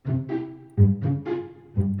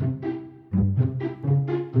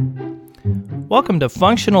Welcome to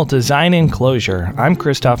Functional Design in Clojure. I'm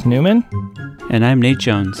Christoph Newman. And I'm Nate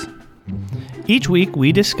Jones. Each week,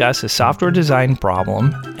 we discuss a software design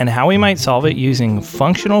problem and how we might solve it using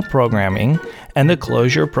functional programming and the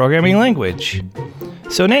Clojure programming language.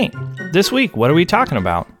 So, Nate, this week, what are we talking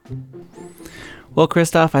about? Well,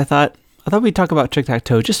 Christoph, I thought we'd talk about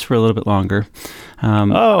tic-tac-toe just for a little bit longer.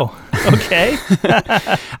 Okay.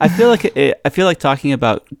 I feel like talking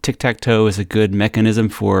about tic-tac-toe is a good mechanism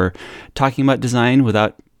for talking about design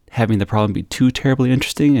without having the problem be too terribly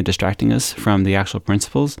interesting and distracting us from the actual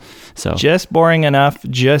principles. So just boring enough,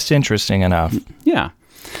 just interesting enough. Yeah.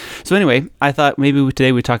 So anyway, I thought maybe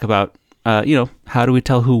today we talk about, how do we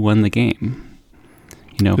tell who won the game?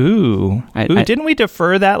 Didn't we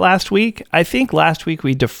defer that last week? I think last week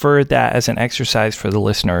we deferred that as an exercise for the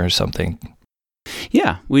listener or something.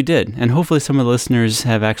 Yeah, we did, and hopefully some of the listeners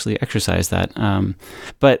have actually exercised that.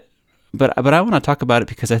 But I want to talk about it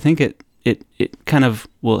because I think it kind of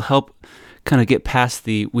will help kind of get past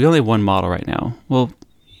we only have one model right now. Well,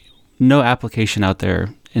 no application out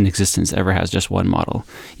there in existence ever has just one model.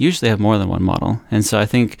 Usually have more than one model, and so I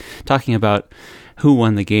think talking about who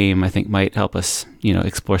won the game, I think might help us,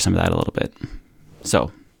 explore some of that a little bit.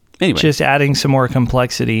 So, anyway. Just adding some more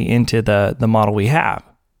complexity into the model we have.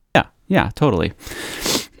 Yeah, totally.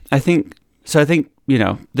 I think,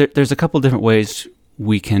 there's a couple different ways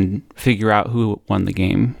we can figure out who won the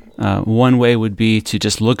game. One way would be to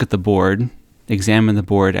just look at the board, examine the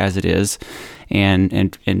board as it is,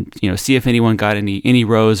 and see if anyone got any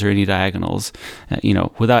rows or any diagonals,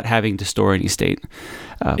 without having to store any state.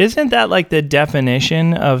 Isn't that like the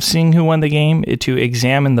definition of seeing who won the game, to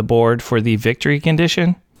examine the board for the victory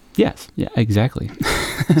condition? Yes. Yeah, exactly.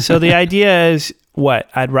 So the idea is what?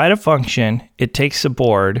 I'd write a function. It takes the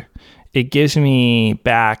board. It gives me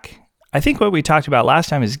back. I think what we talked about last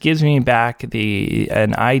time is gives me back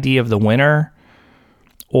an ID of the winner,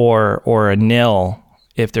 or a nil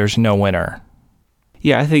if there's no winner.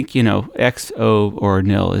 Yeah, I think X, O, or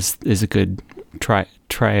nil is a good try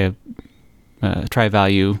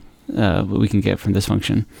value we can get from this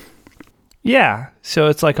function. Yeah, so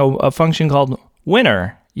it's like a function called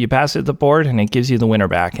winner. You pass it the board and it gives you the winner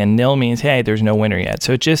back. And nil means, hey, there's no winner yet.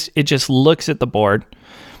 So it just looks at the board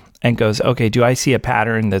and goes, okay, do I see a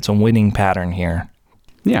pattern that's a winning pattern here?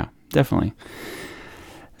 Yeah, definitely.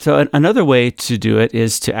 So another way to do it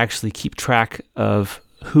is to actually keep track of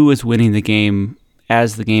who is winning the game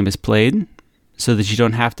as the game is played, so that you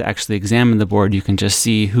don't have to actually examine the board. You can just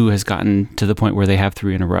see who has gotten to the point where they have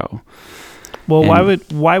 3 in a row. Well,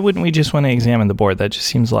 why wouldn't we just want to examine the board? That just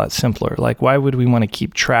seems a lot simpler. Like, why would we want to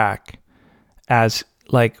keep track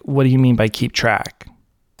what do you mean by keep track?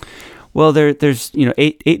 Well, there's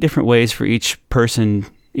 8 different ways for each person,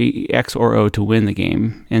 X or O, to win the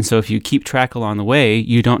game. And so if you keep track along the way,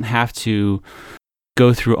 you don't have to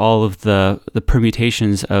go through all of the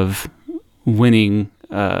permutations of winning.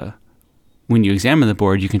 When you examine the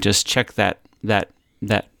board, you can just check that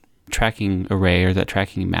tracking array or that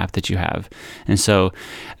tracking map that you have. And so,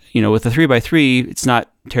 with the 3x3, it's not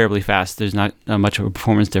terribly fast. There's not much of a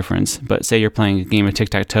performance difference. But say you're playing a game of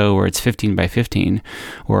tic-tac-toe where it's 15x15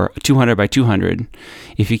 or 200x200,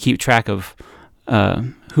 if you keep track of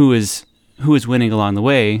who is winning along the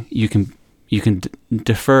way, you can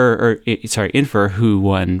infer who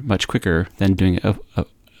won much quicker than doing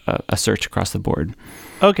a search across the board.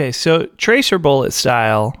 Okay, so tracer bullet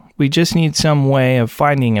style, we just need some way of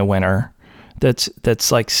finding a winner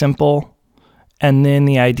that's like simple. And then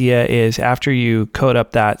the idea is after you code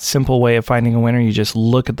up that simple way of finding a winner, you just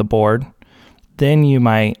look at the board. Then you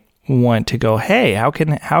might want to go, hey, how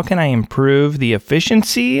can I improve the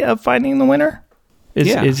efficiency of finding the winner?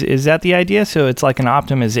 Is that the idea? So it's like an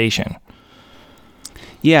optimization.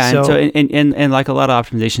 Yeah, and like a lot of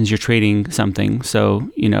optimizations, you're trading something.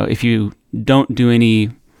 So, if you don't do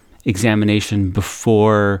any examination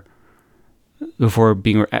before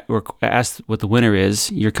being asked what the winner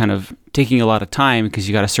is, you're kind of taking a lot of time because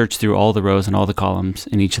you got to search through all the rows and all the columns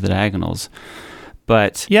in each of the diagonals.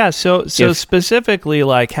 But yeah, so specifically,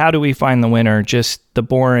 like, how do we find the winner? Just the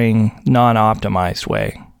boring, non-optimized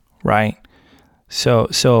way, right?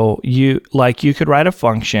 So you could write a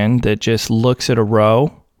function that just looks at a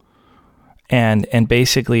row and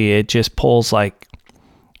basically it just pulls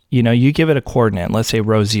you give it a coordinate, let's say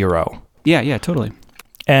row 0. Yeah, totally.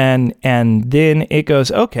 And then it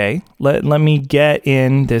goes, okay, let me get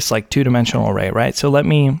in this 2-dimensional array, right? So let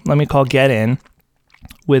me call get in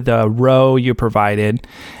with a row you provided,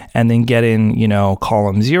 and then get in,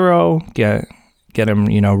 column 0, get them,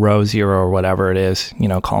 row 0 or whatever it is,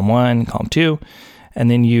 column 1, column 2,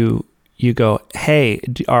 and then you go, hey,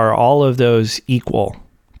 are all of those equal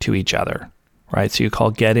to each other, right? So you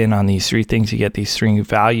call get in on these three things, you get these three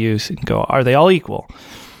values and go, are they all equal?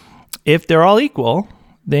 If they're all equal,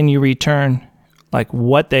 then you return like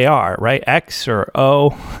what they are, right? X or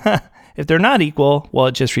O. If they're not equal, well,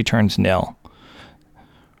 it just returns nil.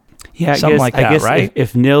 Yeah, I guess right?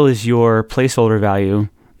 If nil is your placeholder value,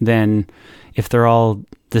 then if they're all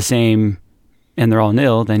the same and they're all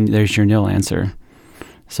nil, then there's your nil answer.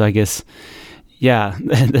 So I guess, yeah,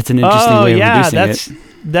 that's an interesting way of reducing it.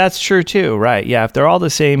 That's true too, right? Yeah, if they're all the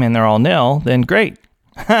same and they're all nil, then great.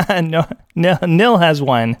 Nil has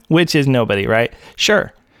one, which is nobody, right?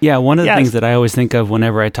 Sure. Yeah, one of the things that I always think of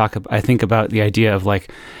whenever I think about the idea of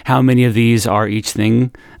like how many of these are each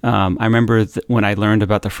thing. I remember when I learned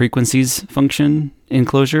about the frequencies function in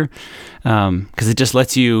Clojure, because it just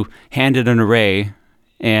lets you hand it an array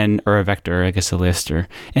or a vector, I guess a list,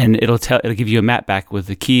 and it'll give you a map back with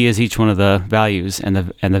the key is each one of the values, and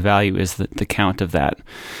the value is the count of that.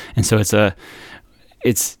 And so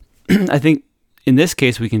it's I think in this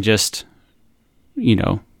case we can just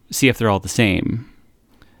see if they're all the same.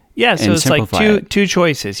 Yeah, so it's like two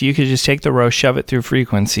choices. You could just take the row, shove it through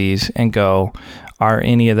frequencies, and go, are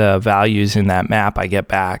any of the values in that map I get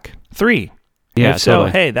back 3? Yeah, if so,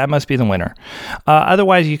 hey, that must be the winner.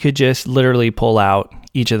 Otherwise, you could just literally pull out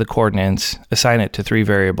each of the coordinates, assign it to 3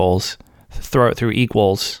 variables, throw it through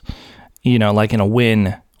equals, like in a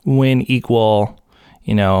win equal,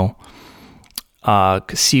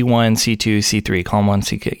 C1, C2, C3, column 1,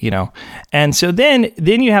 C, And so then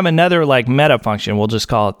you have another like meta function. We'll just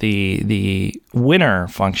call it the winner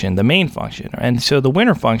function, the main function. And so the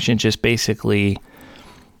winner function just basically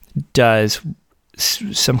does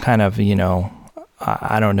some kind of,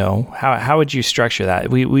 I don't know. How would you structure that?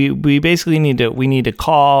 We basically need to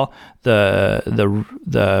call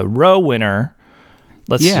the row winner.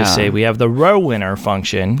 Let's just say we have the row winner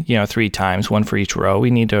function, 3 times, 1 for each row. We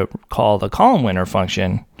need to call the column winner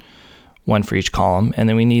function, 1 for each column, and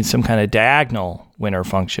then we need some kind of diagonal winner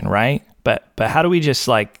function, right? But how do we just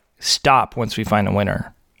like stop once we find a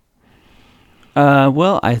winner?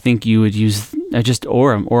 Well, I think you would use just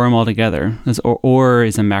or them all together. Or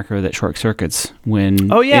is a macro that short circuits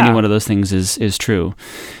when any one of those things is true.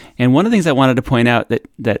 And one of the things I wanted to point out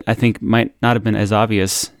that I think might not have been as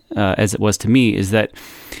obvious as it was to me is that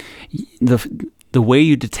the way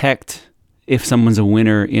you detect if someone's a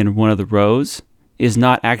winner in one of the rows is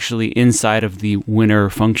not actually inside of the winner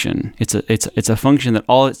function. It's a function that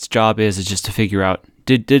all its job is just to figure out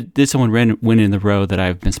did someone win in the row that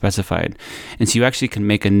I've been specified. And so you actually can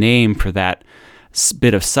make a name for that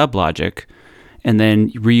bit of sublogic and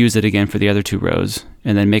then reuse it again for the other 2 rows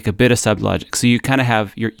and then make a bit of sublogic. So you kind of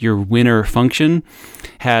have your winner function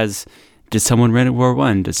has, did someone run in row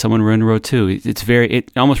 1? Did someone run in row 2?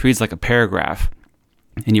 It almost reads like a paragraph.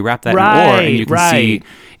 And you wrap that in or, and you can see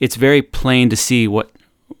it's very plain to see how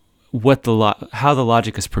the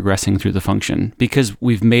logic is progressing through the function, because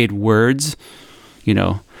we've made words.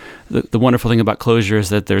 The wonderful thing about Clojure is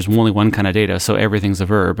that there's only one kind of data, so everything's a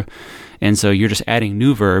verb, and so you're just adding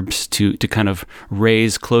new verbs to kind of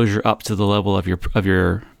raise Clojure up to the level of your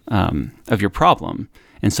problem,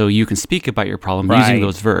 and so you can speak about your problem using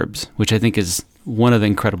those verbs, which I think is one of the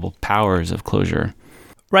incredible powers of Clojure.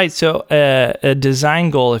 Right. So a design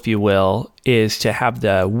goal, if you will, is to have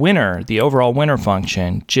the overall winner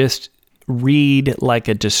function, just read like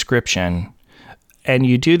a description. And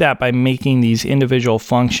you do that by making these individual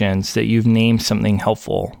functions that you've named something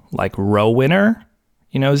helpful, like row winner,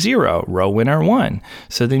 0, row winner 1.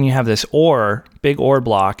 So then you have this big or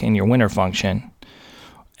block in your winner function.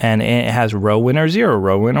 And it has row winner 0,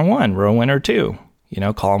 row winner 1, row winner 2,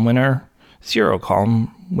 column winner 0,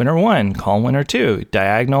 column winner 1, column winner 2,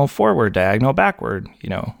 diagonal forward, diagonal backward,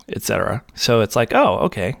 etc. So it's like, oh,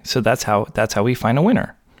 okay. So that's how we find a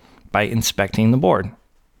winner, by inspecting the board.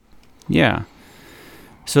 Yeah.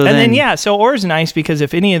 So or is nice because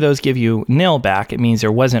if any of those give you nil back, it means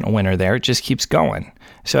there wasn't a winner there. It just keeps going.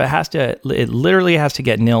 So it literally has to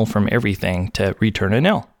get nil from everything to return a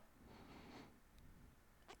nil.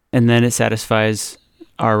 And then it satisfies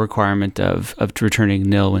our requirement of returning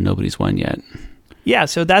nil when nobody's won yet. Yeah,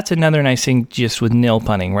 so that's another nice thing just with nil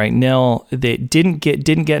punning, right? Nil that didn't get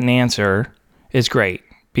an answer is great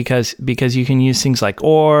because you can use things like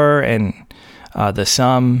or and the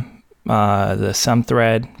sum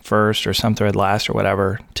thread first or sum thread last or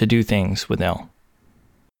whatever to do things with nil.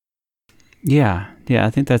 Yeah, I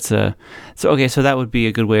think that's so that would be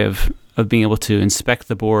a good way of being able to inspect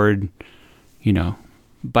the board,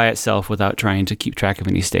 by itself without trying to keep track of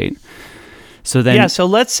any state. So then, yeah, so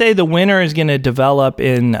let's say the winner is going to develop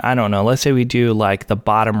in, I don't know, let's say we do like the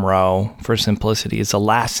bottom row for simplicity. It's the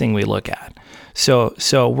last thing we look at. So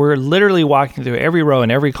we're literally walking through every row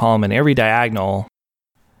and every column and every diagonal,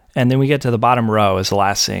 and then we get to the bottom row as the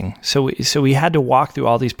last thing. So we had to walk through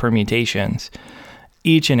all these permutations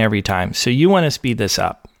each and every time. So you want to speed this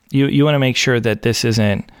up. You want to make sure that this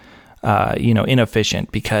isn't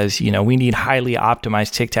inefficient, because, we need highly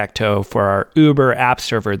optimized tic-tac-toe for our Uber app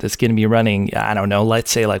server that's going to be running, I don't know, let's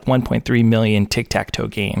say like 1.3 million tic-tac-toe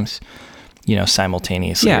games,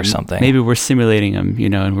 simultaneously or something. Maybe we're simulating them,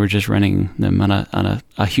 and we're just running them on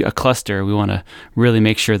a cluster. We want to really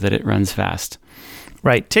make sure that it runs fast.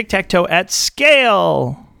 Right. Tic-tac-toe at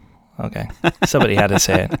scale. Okay. Somebody had to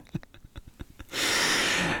say it.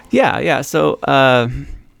 Yeah. So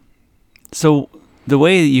the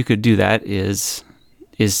way that you could do that is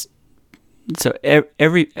so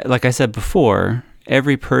like I said before,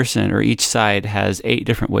 every person or each side has 8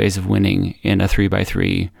 different ways of winning in a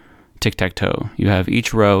 3x3 tic-tac-toe. You have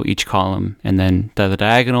each row, each column, and then the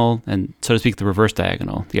diagonal, and so to speak, the reverse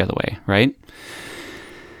diagonal the other way, right?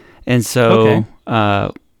 And so,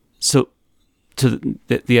 the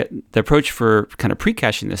approach for kind of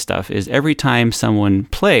pre-caching this stuff is every time someone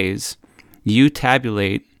plays, you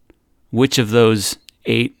tabulate which of those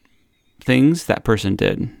 8 things that person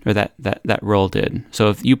did, or that role did. So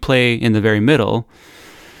if you play in the very middle,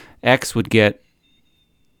 X would get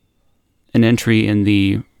an entry in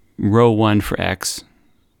the row 1 for X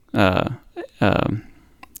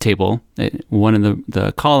table, 1 in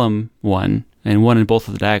the column 1, and 1 in both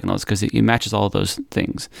of the diagonals, because it matches all of those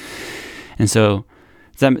things. And so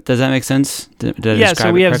does that make sense? Did I describe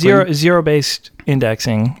so we it have correctly? zero-based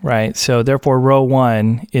indexing, right? So therefore, row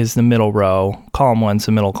 1 is the middle row, column 1's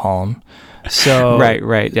the middle column. So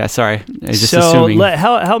right. Yeah, sorry. I just assuming.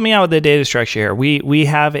 Help me out with the data structure here. We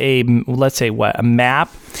have let's say a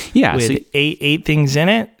map with eight things in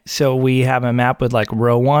it. So we have a map with like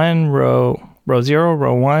row 1, row 0,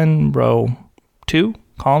 row 1, row 2,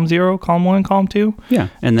 column 0, column 1, column 2. Yeah,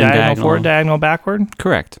 and then diagonal forward, diagonal backward.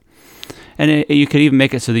 Correct. And you could even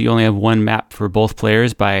make it so that you only have one map for both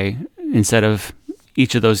players by, instead of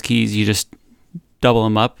each of those keys, you just double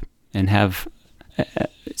them up and have.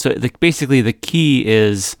 Basically the key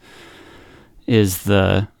is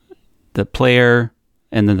the player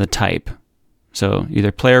and then the type. So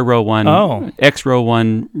either player row 1, X row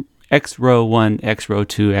 1, X row 1, X row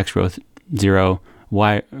 2, X row 0,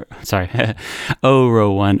 O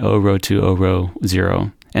row 1, O row 2, O row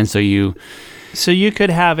 0. And so you could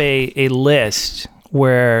have a list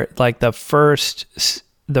where like the first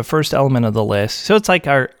element of the list. So it's like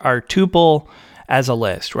our tuple as a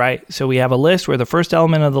list, right? So we have a list where the first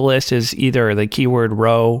element of the list is either the keyword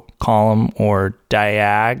row, column, or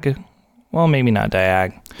diag. Well, maybe not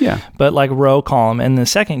diag. Yeah. But like row, column, and the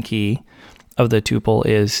second key of the tuple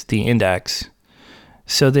is the index.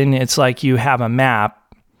 So then it's like you have a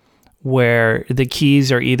map where the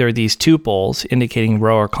keys are either these tuples indicating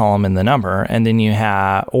row or column in the number, and then you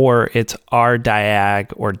have, or it's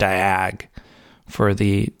rdiag or diag for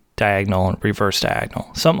the diagonal and reverse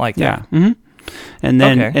diagonal, something like that. Yeah. Mm-hmm. And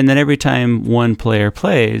then every time one player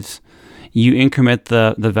plays, you increment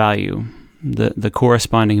the value, the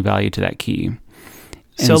corresponding value to that key.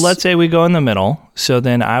 So let's say we go in the middle. So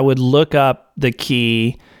then I would look up the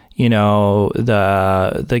key,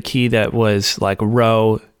 the key that was like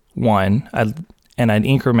row 1, and I'd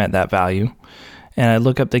increment that value. And I'd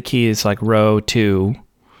look up the keys like column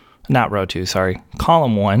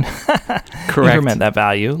 1. Correct. Increment that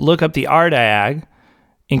value. Look up the rdiag,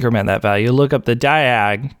 increment that value. Look up the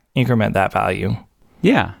diag, increment that value.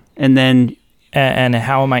 Yeah. And then... And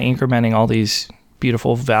how am I incrementing all these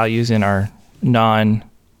beautiful values in our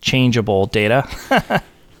non-changeable data?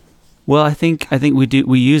 Well, I think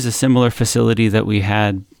we use a similar facility that we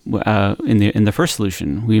had in the first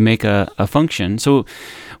solution. We make a function. So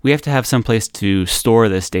we have to have some place to store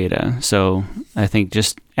this data. So I think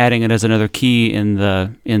just adding it as another key in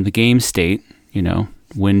the game state,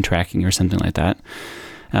 win tracking or something like that.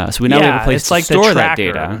 So we now have a place to store that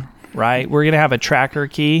data. Right? We're going to have a tracker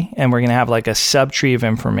key, and we're going to have like a subtree of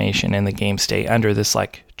information in the game state under this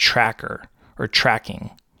like tracker or tracking.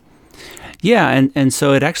 Yeah, and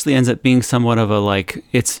so it actually ends up being somewhat of a like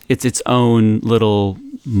it's its own little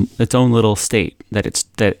state that it's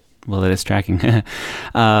tracking.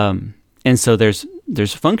 And so there's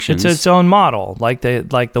functions. It's its own model, like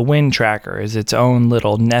the win tracker is its own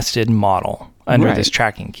little nested model under this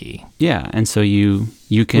tracking key. Yeah, and so we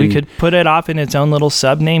could put it off in its own little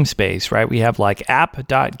sub namespace, right? We have like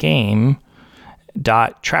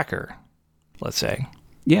app.game.tracker, let's say.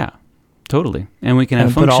 Yeah, totally. And we can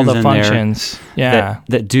have put functions all the in functions. there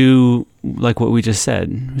that do like what we just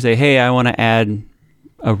said. We say, hey, I want to add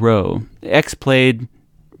a row. X played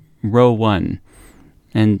row 1.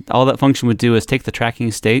 And all that function would do is take the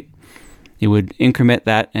tracking state. It would increment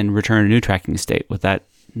that and return a new tracking state with that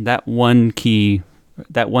one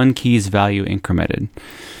key's value incremented.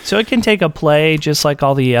 So it can take a play just like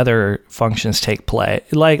all the other functions take play.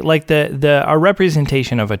 Like our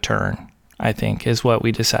representation of a turn, I think, is what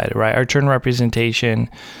we decided, right? Our turn representation,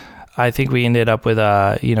 I think we ended up with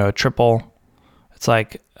a triple. It's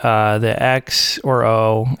like the X or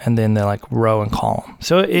O and then the like row and column.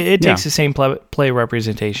 So it takes the same play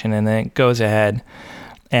representation and then it goes ahead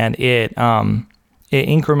and it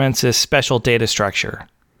increments this special data structure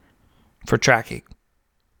for tracking.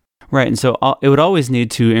 Right, and so it would always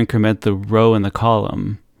need to increment the row and the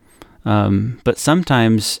column, but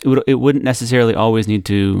sometimes it wouldn't necessarily always need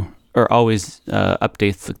to, or always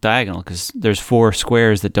update the diagonal, because there's 4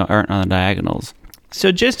 squares that aren't on the diagonals.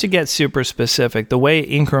 So just to get super specific, the way it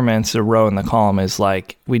increments the row and the column is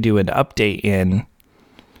like we do an update in.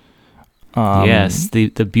 Yes, the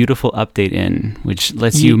beautiful update in, which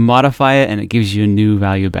lets you modify it and it gives you a new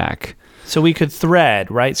value back. So we could thread,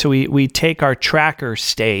 right? So we take our tracker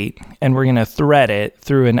state and we're going to thread it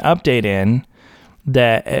through an update in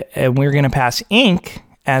and we're going to pass inc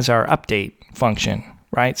as our update function,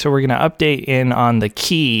 right? So we're going to update in on the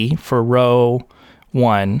key for row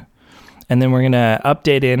 1, and then we're going to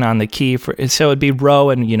update in on the key so it'd be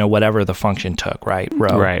row and whatever the function took, right?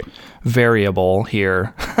 Row, right? Variable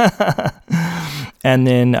here. And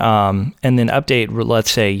then update,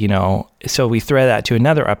 let's say, so we thread that to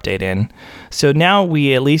another update in. So now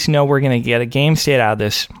we at least know we're going to get a game state out of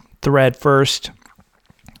this thread first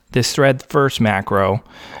macro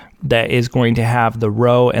that is going to have the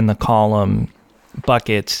row and the column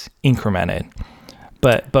buckets incremented.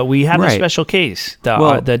 But we have a special case, the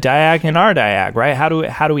diag and rdiag, right?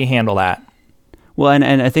 How do we handle that? Well,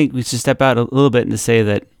 and I think we should step out a little bit and to say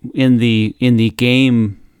that in the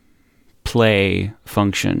game play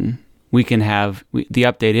function, we can have the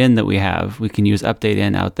update in that we can use update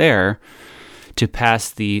in out there to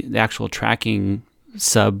pass the actual tracking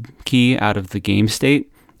sub key out of the game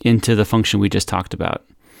state into the function we just talked about.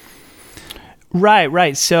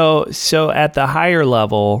 Right. So at the higher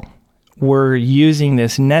level, we're using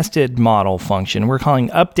this nested model function. We're calling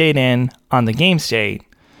update in on the game state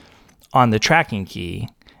on the tracking key,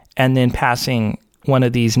 and then passing one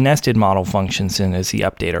of these nested model functions in as the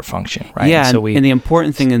updater function, right? Yeah, and the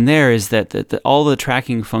important thing in there is that all the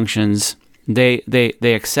tracking functions, they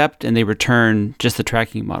accept and they return just the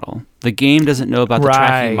tracking model. The game doesn't know about the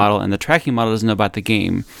tracking model, and the tracking model doesn't know about the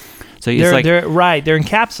game. So they're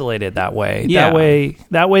encapsulated that way. Yeah.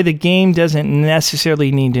 That way the game doesn't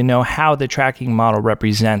necessarily need to know how the tracking model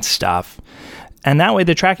represents stuff. And that way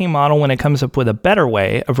the tracking model, when it comes up with a better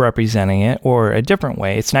way of representing it or a different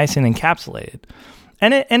way, it's nice and encapsulated.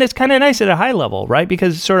 And it's kind of nice at a high level, right?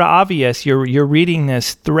 Because it's sort of obvious you're reading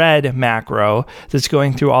this thread macro that's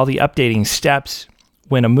going through all the updating steps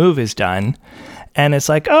when a move is done. And it's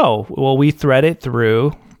like, oh, well, we thread it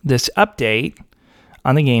through this update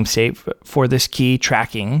on the game state for this key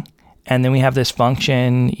tracking. And then we have this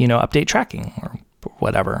function, update tracking or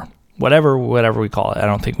whatever we call it. I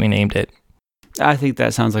don't think we named it. I think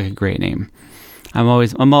that sounds like a great name. I'm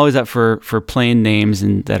always up for plain names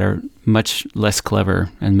and that are much less clever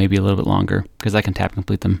and maybe a little bit longer because I can tap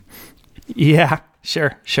complete them. Yeah,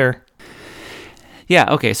 sure.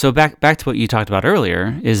 Yeah, okay. So back to what you talked about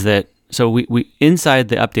earlier is that so we inside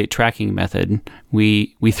the update tracking method,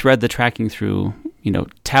 we thread the tracking through,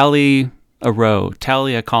 tally a row,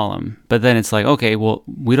 tally a column. But then it's like, okay, well,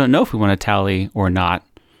 we don't know if we want to tally or not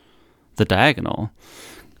the diagonal.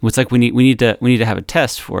 It's like we need to have a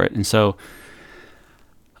test for it. And so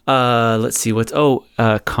let's see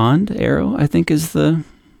cond arrow I think is the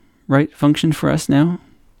right function for us now.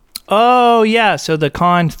 Oh yeah, so the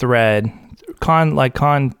cond thread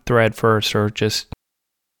first, or just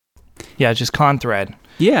cond thread.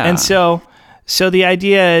 Yeah. And so the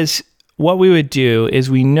idea is what we would do is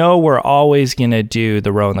we know we're always going to do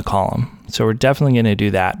the row and the column. So we're definitely going to do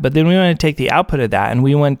that. But then we want to take the output of that and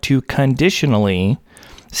we want to conditionally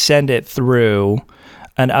send it through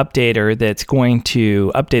an updater that's going to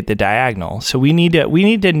update the diagonal. So we need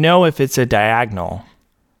to know if it's a diagonal.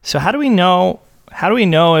 So how do we know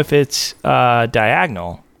if it's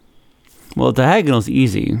diagonal? Well, diagonal is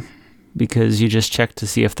easy because you just check to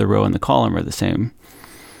see if the row and the column are the same.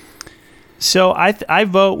 So I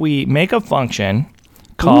vote we make a function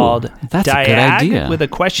called diag with a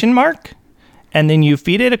question mark, and then you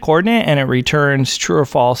feed it a coordinate and it returns true or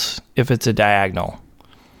false if it's a diagonal.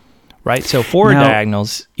 right? So forward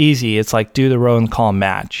diagonal's easy. It's like do the row and column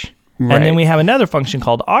match. Right. And then we have another function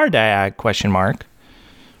called rdiag ?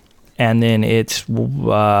 And then it's,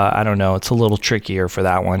 I don't know, it's a little trickier for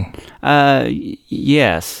that one.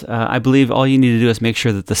 Yes. I believe all you need to do is make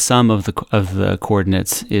sure that the sum of the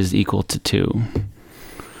coordinates is equal to 2.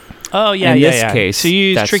 Oh, yeah, In this case, so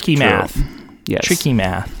you use tricky true. math. Yes. Tricky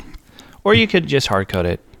math. Or you could just hard code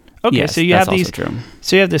it. Okay, yes, so you have these. True.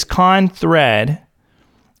 So you have this con thread,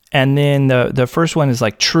 and then the first one is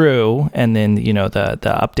like true, and then the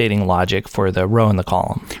updating logic for the row and the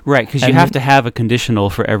column. Right, because you have to have a conditional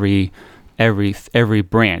for every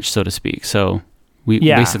branch, so to speak. So we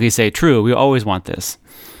basically say true. We always want this.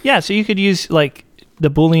 Yeah, so you could use like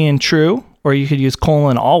the Boolean true, or you could use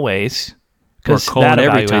colon always, because that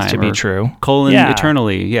evaluates to be true. Colon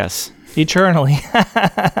eternally, yes. Eternally.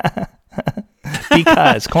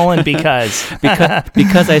 because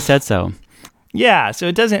I said so. Yeah, so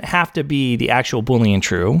it doesn't have to be the actual Boolean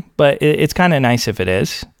true, but it's kind of nice if it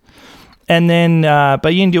is. And then,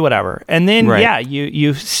 but you can do whatever. And then,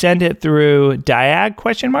 you send it through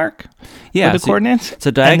diag ? Yeah, for the coordinates.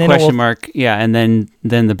 So diag ? Yeah, and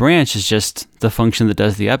then the branch is just the function that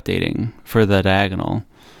does the updating for the diagonal.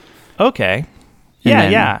 Okay.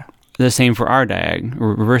 And yeah. The same for rdiag,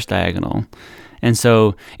 or reverse diagonal. And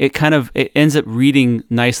so it ends up reading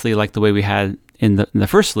nicely like the way we had in the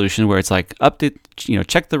first solution, where it's like update,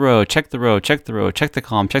 check the row, check the row, check the row, check the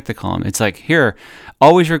column, check the column. It's like, here,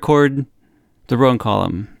 always record the row and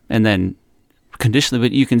column, and then conditionally,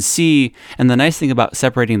 but you can see, and the nice thing about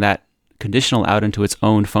separating that conditional out into its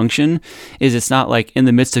own function is it's not like in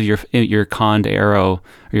the midst of your conned arrow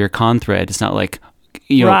or your con thread, it's not like,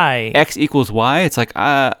 right. X equals Y. It's like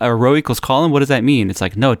a row equals column. What does that mean? It's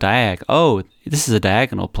like, no, diag. Oh, this is a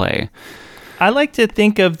diagonal play. I like to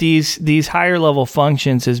think of these higher level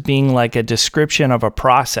functions as being like a description of a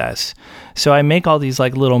process. So I make all these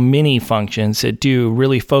like little mini functions that do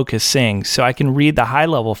really focused things. So I can read the high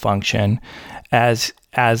level function as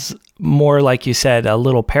more, like you said, a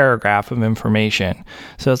little paragraph of information.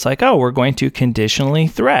 So it's like, oh, we're going to conditionally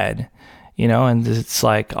thread, and it's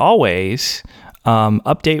like always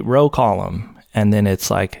update row column. And then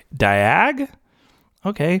it's like diag.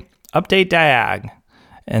 Okay, update diag.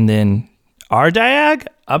 And then rdiag,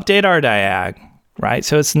 update rdiag, right?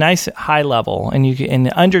 So it's nice high level, and you can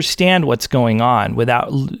understand what's going on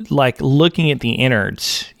without like looking at the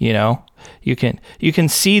innards, You can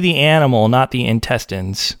see the animal, not the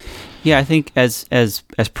intestines. Yeah, I think as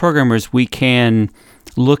programmers, we can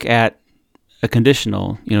look at a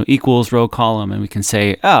conditional, equals row column, and we can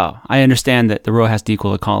say, oh, I understand that the row has to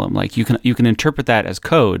equal a column. Like you can interpret that as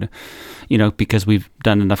code, because we've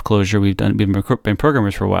done enough Clojure, we've been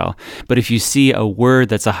programmers for a while. But if you see a word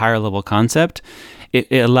that's a higher level concept,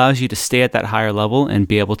 it allows you to stay at that higher level and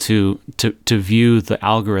be able to view the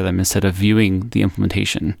algorithm instead of viewing the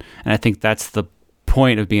implementation. And I think that's the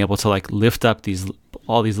point of being able to like lift up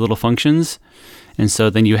all these little functions. And so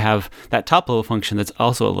then you have that top level function that's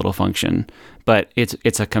also a little function, but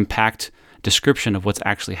it's a compact description of what's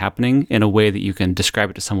actually happening in a way that you can describe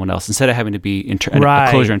it to someone else instead of having to be a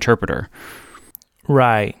Clojure interpreter.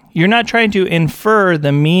 Right. You're not trying to infer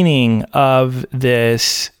the meaning of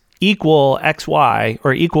this equal XY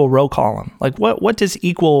or equal row column. Like what does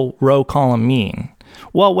equal row column mean?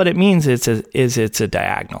 Well, what it means is it's a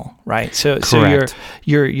diagonal, right? So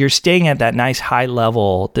you're staying at that nice high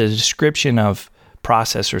level, the description of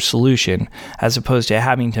process or solution, as opposed to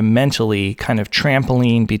having to mentally kind of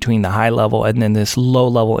trampoline between the high level and then this low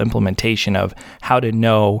level implementation of how to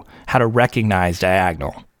recognize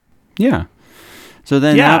diagonal. Yeah. So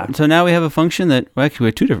then now we have a function that, well, actually we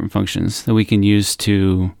have two different functions that we can use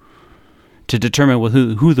to determine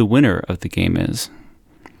who the winner of the game is.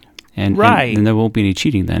 And there won't be any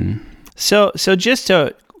cheating then. So just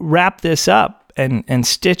to wrap this up and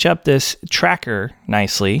stitch up this tracker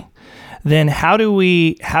nicely, then how do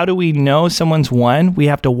we know someone's won? We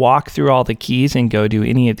have to walk through all the keys and go do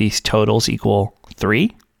any of these totals equal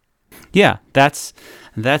 3? Yeah, that's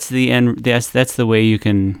the end. That's the way you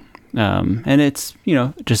can, and it's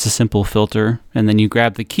just a simple filter, and then you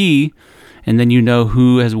grab the key, and then you know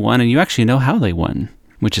who has won, and you actually know how they won,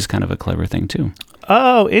 which is kind of a clever thing too.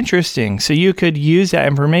 Oh, interesting. So you could use that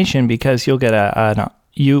information because you'll get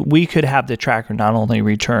we could have the tracker not only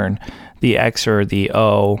return the X or the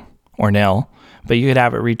O or nil, but you could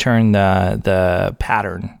have it return the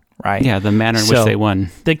pattern, right? Yeah, the manner in which they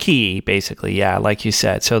won. The key, basically, yeah, like you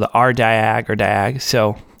said. So the rdiag or diag.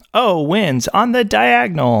 So O wins on the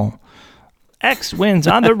diagonal. X wins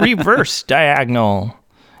on the reverse diagonal.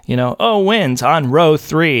 O wins on row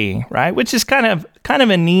 3, right? Which is kind of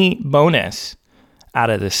a neat bonus. out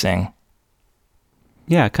of this thing.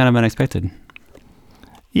 Yeah, kind of unexpected.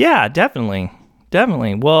 Yeah, definitely.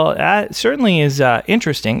 Well, that certainly is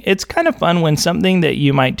interesting. It's kind of fun when something that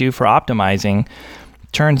you might do for optimizing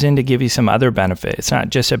turns in to give you some other benefit. It's not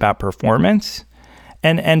just about performance.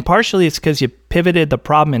 And partially it's because you pivoted the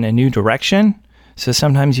problem in a new direction. So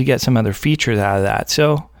sometimes you get some other features out of that.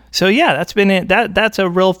 So yeah, that's been it. That's a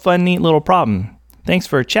real fun, neat little problem. Thanks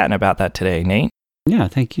for chatting about that today, Nate. Yeah,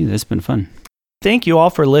 thank you. That's been fun. Thank you all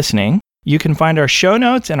for listening. You can find our show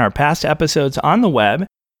notes and our past episodes on the web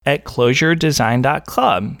at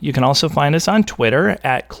clojuredesign.club. You can also find us on Twitter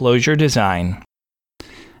at clojuredesign.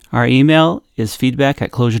 Our email is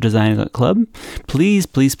feedback@clojuredesign.club.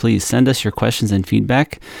 Please send us your questions and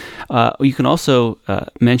feedback. You can also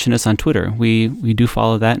mention us on Twitter. We do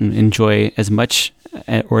follow that and enjoy as much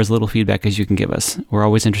or as little feedback as you can give us. We're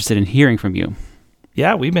always interested in hearing from you.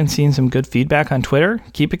 Yeah, we've been seeing some good feedback on Twitter.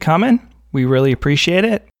 Keep it coming. We really appreciate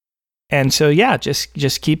it. And so, yeah,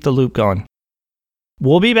 just keep the loop going.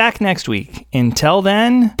 We'll be back next week. Until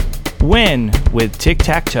then, win with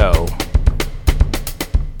Tic-tac-toe.